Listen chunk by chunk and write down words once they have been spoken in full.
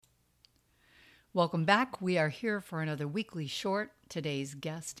Welcome back. We are here for another weekly short. Today's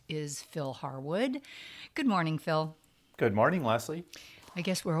guest is Phil Harwood. Good morning, Phil. Good morning, Leslie. I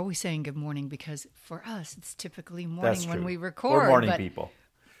guess we're always saying good morning because for us it's typically That's morning when true. we record. We're morning people.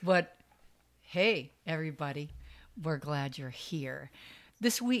 But hey, everybody, we're glad you're here.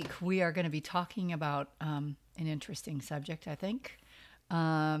 This week we are going to be talking about an interesting subject, I think,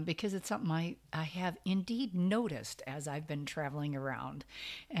 because it's something I have indeed noticed as I've been traveling around,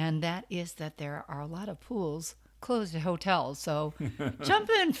 and that is that there are a lot of pools closed at hotels. So jump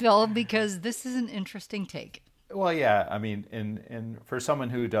in, Phil, because this is an interesting take. Well, yeah, I mean, and for someone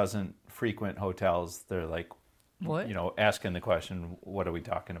who doesn't frequent hotels, they're like, What? asking the question, what are we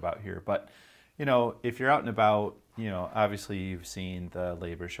talking about here? But, if you're out and about, obviously you've seen the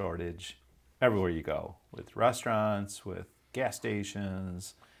labor shortage everywhere you go, with restaurants, with gas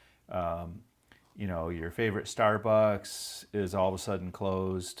stations. Your favorite Starbucks is all of a sudden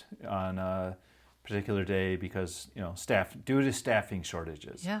closed on a particular day because, due to staffing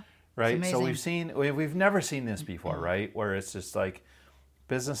shortages. Yeah. Right. It's So amazing. we've never seen this before, right? Where it's just like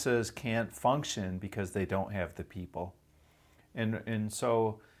businesses can't function because they don't have the people. And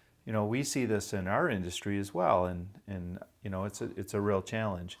so, we see this in our industry as well. And it's a real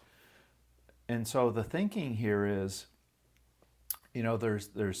challenge. And so the thinking here is,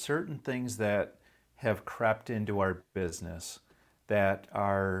 there's certain things that have crept into our business that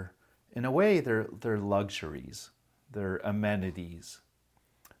are, in a way, they're luxuries, they're amenities.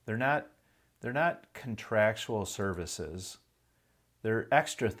 They're not contractual services. They're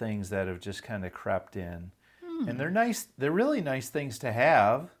extra things that have just kind of crept in. And they're nice, they're really nice things to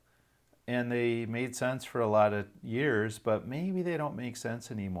have, and they made sense for a lot of years, but maybe they don't make sense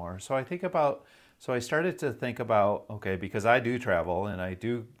anymore. So I started to think about, okay, because I do travel and I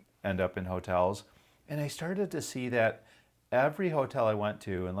do end up in hotels, and I started to see that every hotel I went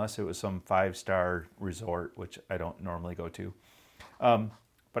to, unless it was some 5-star resort, which I don't normally go to,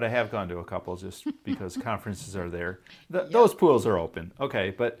 but I have gone to a couple just because conferences are there. Those pools are open, okay.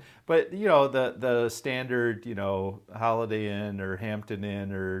 But the standard Holiday Inn or Hampton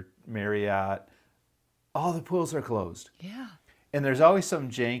Inn or Marriott, all the pools are closed. Yeah. And there's always some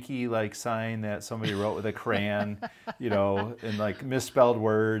janky like sign that somebody wrote with a crayon, and like misspelled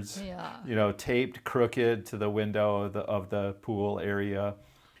words, Yeah. taped crooked to the window of the pool area,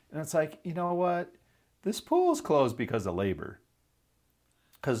 and it's like, you know what, this pool is closed because of labor.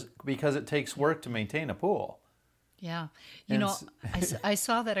 Because it takes work to maintain a pool. Yeah. And I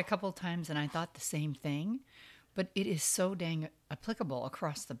saw that a couple of times and I thought the same thing, but it is so dang applicable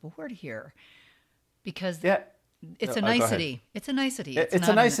across the board here because Yeah, it's a go ahead. nicety. It's a nicety. It's not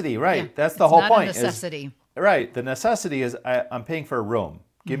a nicety, right? yeah, That's the it's whole not point. a necessity. Right. The necessity is I'm paying for a room.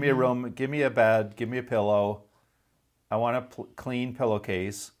 Give me a room. Give me a bed. Give me a pillow. I want a clean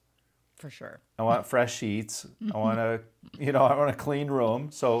pillowcase. For sure. I want fresh sheets. I want I want a clean room.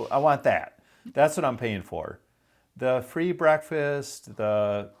 So I want that. That's what I'm paying for. The free breakfast,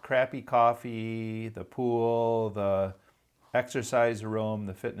 the crappy coffee, the pool, the exercise room,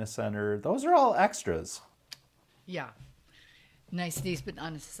 the fitness center, those are all extras. Yeah. Niceties, but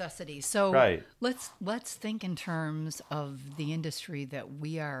not necessities. So Right. let's think in terms of the industry that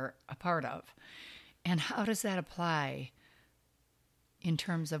we are a part of. And how does that apply in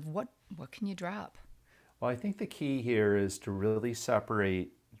terms of what can you drop? Well, I think the key here is to really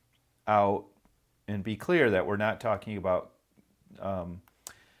separate out and be clear that we're not talking about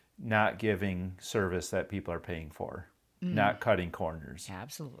not giving service that people are paying for, not cutting corners.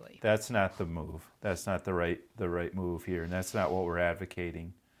 Absolutely. That's not the move. That's not the right move here, and that's not what we're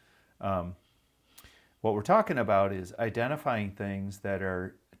advocating. What we're talking about is identifying things that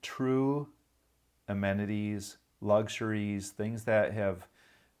are true amenities, luxuries, things that have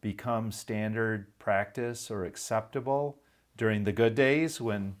become standard practice or acceptable during the good days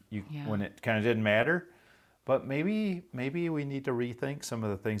when it kind of didn't matter. But maybe we need to rethink some of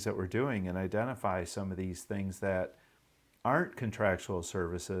the things that we're doing and identify some of these things that aren't contractual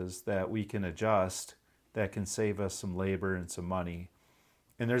services that we can adjust, that can save us some labor and some money.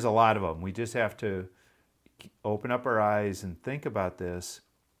 And there's a lot of them. We just have to open up our eyes and think about this.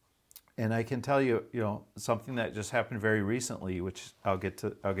 And I can tell you, something that just happened very recently, which I'll get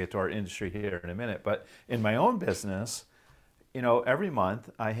to our industry here in a minute. But in my own business, every month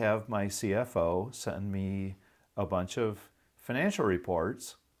I have my CFO send me a bunch of financial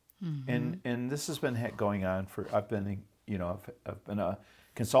reports, and this has been going on I've been a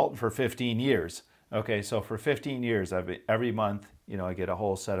consultant for 15 years. Okay, so for 15 years, every month, I get a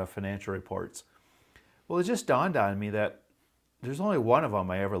whole set of financial reports. Well, it just dawned on me that there's only one of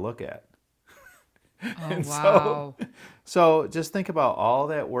them I ever look at. Oh, And wow. so just think about all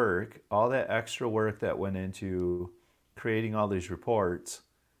that work, all that extra work that went into creating all these reports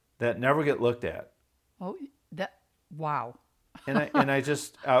that never get looked at. Oh, wow. And I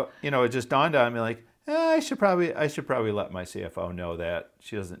just it just dawned on me like, I should probably let my CFO know that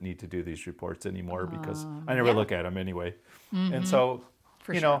she doesn't need to do these reports anymore because I never Yeah, look at them anyway. And mm-hmm, so,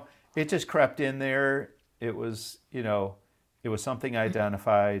 for sure. it just crept in there. It was something I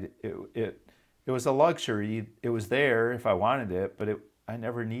identified. It was a luxury. It was there if I wanted it, but I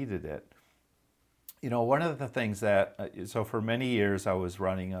never needed it. One of the things that so for many years I was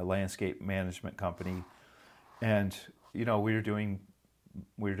running a landscape management company, and we were doing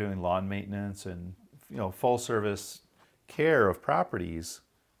lawn maintenance and full service care of properties,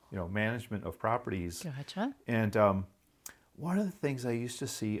 management of properties. Gotcha. And one of the things I used to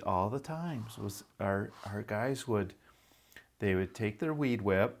see all the times was our guys would take their weed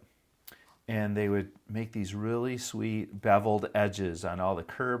whip and they would make these really sweet beveled edges on all the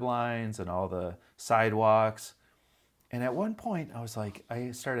curb lines and all the sidewalks. And at one point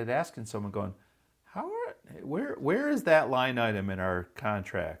I started asking someone going, where is that line item in our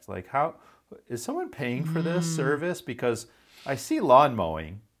contract? Like, how is someone paying for this service? Because I see lawn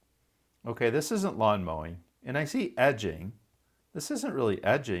mowing. Okay, this isn't lawn mowing. And I see edging. This isn't really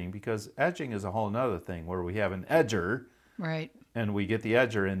edging because edging is a whole nother thing where we have an edger Right. and we get the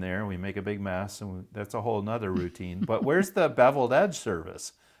edger in there and we make a big mess and that's a whole nother routine. But where's the beveled edge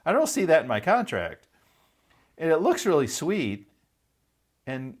service? I don't see that in my contract. And it looks really sweet.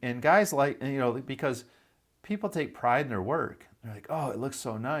 And guys because people take pride in their work. They're like, oh, it looks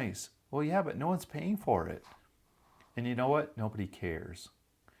so nice. Well, yeah, but no one's paying for it. And you know what? Nobody cares.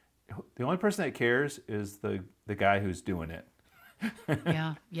 The only person that cares is the guy who's doing it.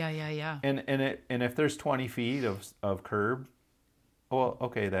 Yeah. Yeah. Yeah. Yeah. And if there's 20 feet of curb, well,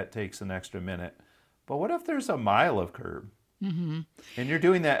 okay, that takes an extra minute. But what if there's a mile of curb? Mm-hmm. And you're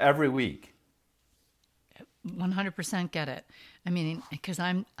doing that every week? 100% get it. I mean, because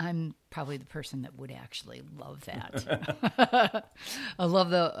I'm probably the person that would actually love that.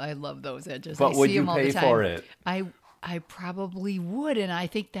 I love those edges. But I would see you them all pay the time. for it? I probably would, and I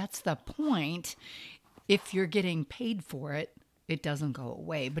think that's the point. If you're getting paid for it, it doesn't go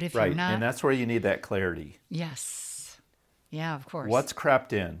away. But if Right, you're not, and that's where you need that clarity. yes, yeah, of course. What's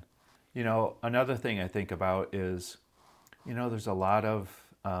crept in? Another thing I think about is, there's a lot of,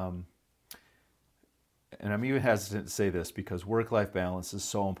 and I'm even hesitant to say this because work-life balance is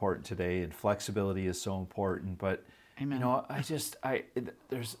so important today and flexibility is so important. But, Amen.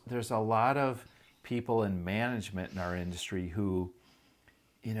 there's a lot of people in management in our industry who,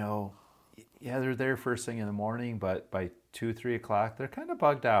 they're there first thing in the morning, but by 2-3 o'clock, they're kind of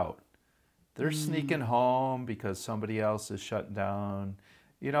bugged out. They're sneaking home because somebody else is shutting down.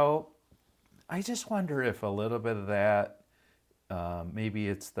 I just wonder if a little bit of that, maybe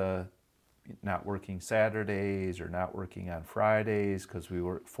it's the not working Saturdays or not working on Fridays because we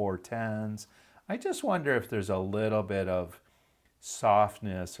work 4/10s. I just wonder if there's a little bit of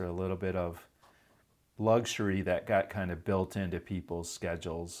softness or a little bit of luxury that got kind of built into people's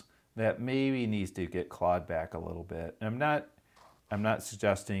schedules that maybe needs to get clawed back a little bit. And I'm not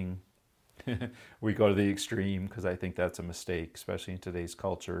suggesting we go to the extreme because I think that's a mistake, especially in today's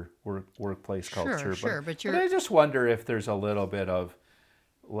culture, workplace culture. Sure, But but I just wonder if there's a little bit of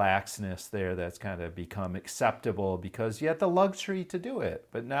laxness there that's kind of become acceptable because you had the luxury to do it,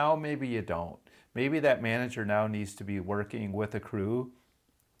 but now maybe you don't. Maybe that manager now needs to be working with a crew,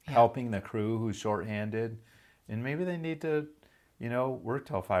 helping the crew who's shorthanded, and maybe they need to, work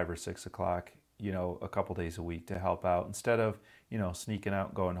till 5 or 6 o'clock, a couple days a week to help out instead of, sneaking out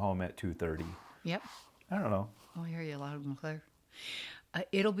and going home at 2:30. Yep. I don't know. Oh, I hear you loud and clear.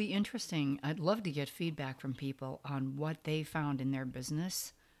 It'll be interesting. I'd love to get feedback from people on what they found in their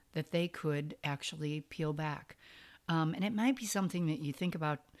business that they could actually peel back. And it might be something that you think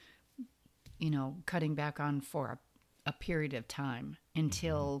about, cutting back on for a period of time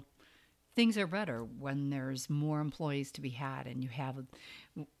until things are better, when there's more employees to be had and you have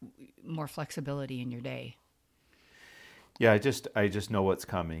more flexibility in your day. Yeah, I just know what's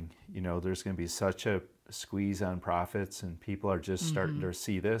coming. There's going to be such a squeeze on profits, and people are just starting to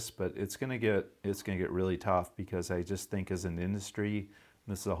see this. But it's going to get really tough because I just think as an industry,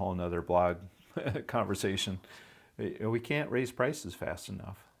 this is a whole nother blog conversation. We can't raise prices fast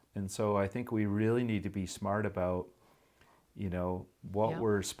enough, and so I think we really need to be smart about, what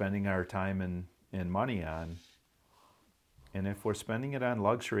we're spending our time and money on. And if we're spending it on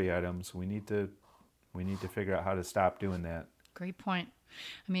luxury items, we need to figure out how to stop doing that. Great point.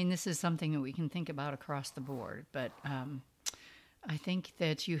 I mean, this is something that we can think about across the board, but I think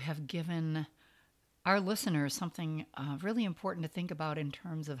that you have given our listeners something really important to think about in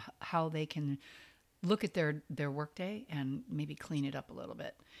terms of how they can look at their workday and maybe clean it up a little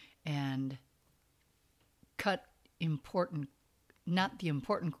bit and cut not the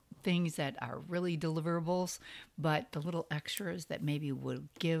important things that are really deliverables, but the little extras that maybe would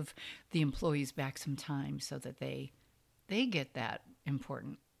give the employees back some time so that they get that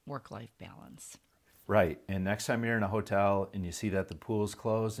important work-life balance. Right. And next time you're in a hotel and you see that the pool's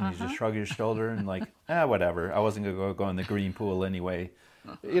closed and you just shrug your shoulder and like, whatever. I wasn't going to go in the green pool anyway.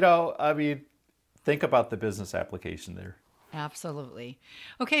 I mean, think about the business application there. Absolutely.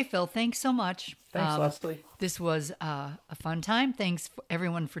 Okay, Phil, thanks so much. Thanks, Leslie. This was a fun time. Thanks,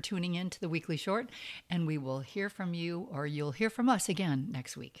 everyone, for tuning in to the Weekly Short. And we will hear from you, or you'll hear from us again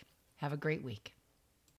next week. Have a great week.